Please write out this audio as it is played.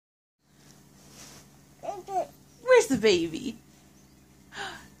the baby.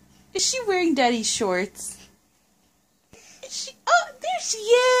 Is she wearing Daddy's shorts? Is she? Oh, there she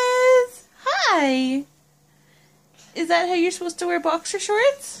is! Hi! Is that how you're supposed to wear boxer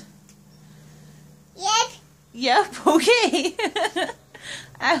shorts? Yep. Yep, okay.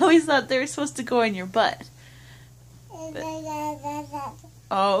 I always thought they were supposed to go on your butt. But...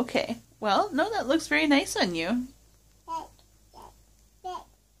 Oh, okay. Well, no, that looks very nice on you.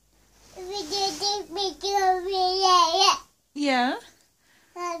 Yeah?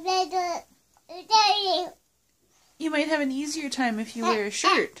 You might have an easier time if you wear a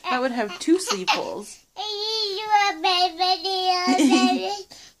shirt. That would have 2 sleeve holes.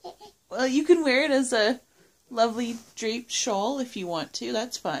 Well, you can wear it as a lovely draped shawl if you want to.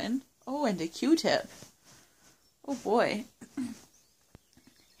 That's fine. Oh, and a Q-tip. Oh, boy.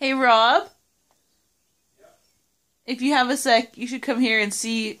 Hey, Rob? If you have a sec, you should come here and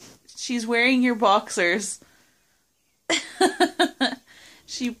see. She's wearing your boxers.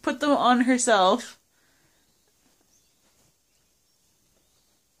 She put them on herself.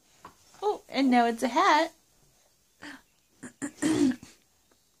 Oh, and now it's a hat.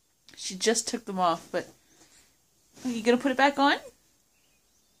 She just took them off, but... Are you gonna put it back on?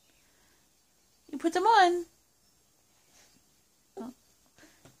 You put them on. Oh.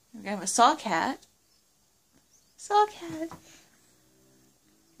 We're gonna have a sock hat. Sock hat.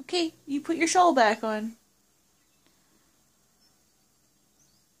 Okay, you put your shawl back on.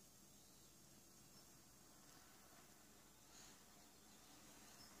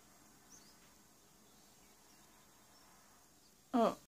 Oh.